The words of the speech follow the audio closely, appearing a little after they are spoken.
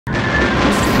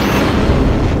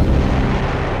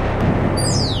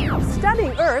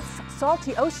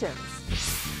salty oceans.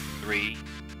 3.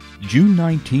 June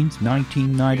 19,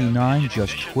 1999,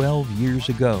 just 12 years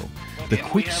ago, the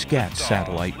QuickScat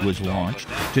satellite was launched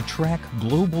to track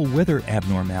global weather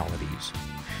abnormalities.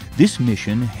 This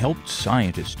mission helped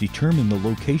scientists determine the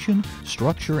location,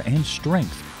 structure, and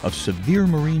strength of severe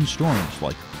marine storms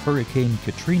like Hurricane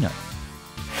Katrina.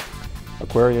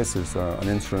 Aquarius is an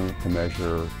instrument to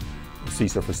measure sea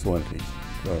surface salinity,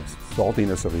 the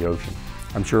saltiness of the ocean.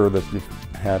 I'm sure that you've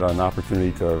had an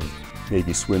opportunity to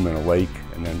maybe swim in a lake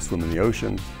and then swim in the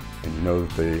ocean, and you know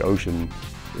that the ocean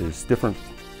is different,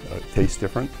 tastes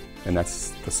different, and that's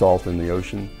the salt in the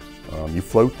ocean. You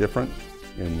float different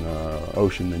in the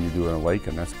ocean than you do in a lake,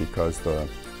 and that's because the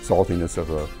saltiness of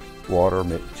the water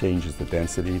changes the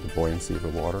density, the buoyancy of the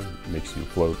water. It makes you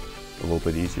float a little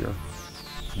bit easier.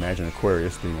 Imagine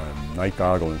Aquarius being a night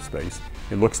goggle in space.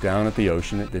 It looks down at the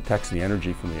ocean, it detects the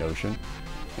energy from the ocean,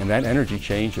 and that energy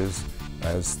changes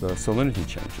as the salinity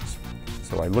changes.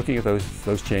 So by looking at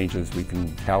those changes, we can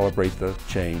calibrate the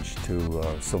change to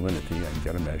salinity and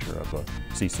get a measure of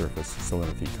the sea surface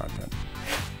salinity content.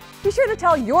 Be sure to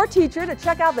tell your teacher to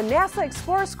check out the NASA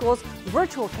Explorer School's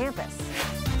virtual campus.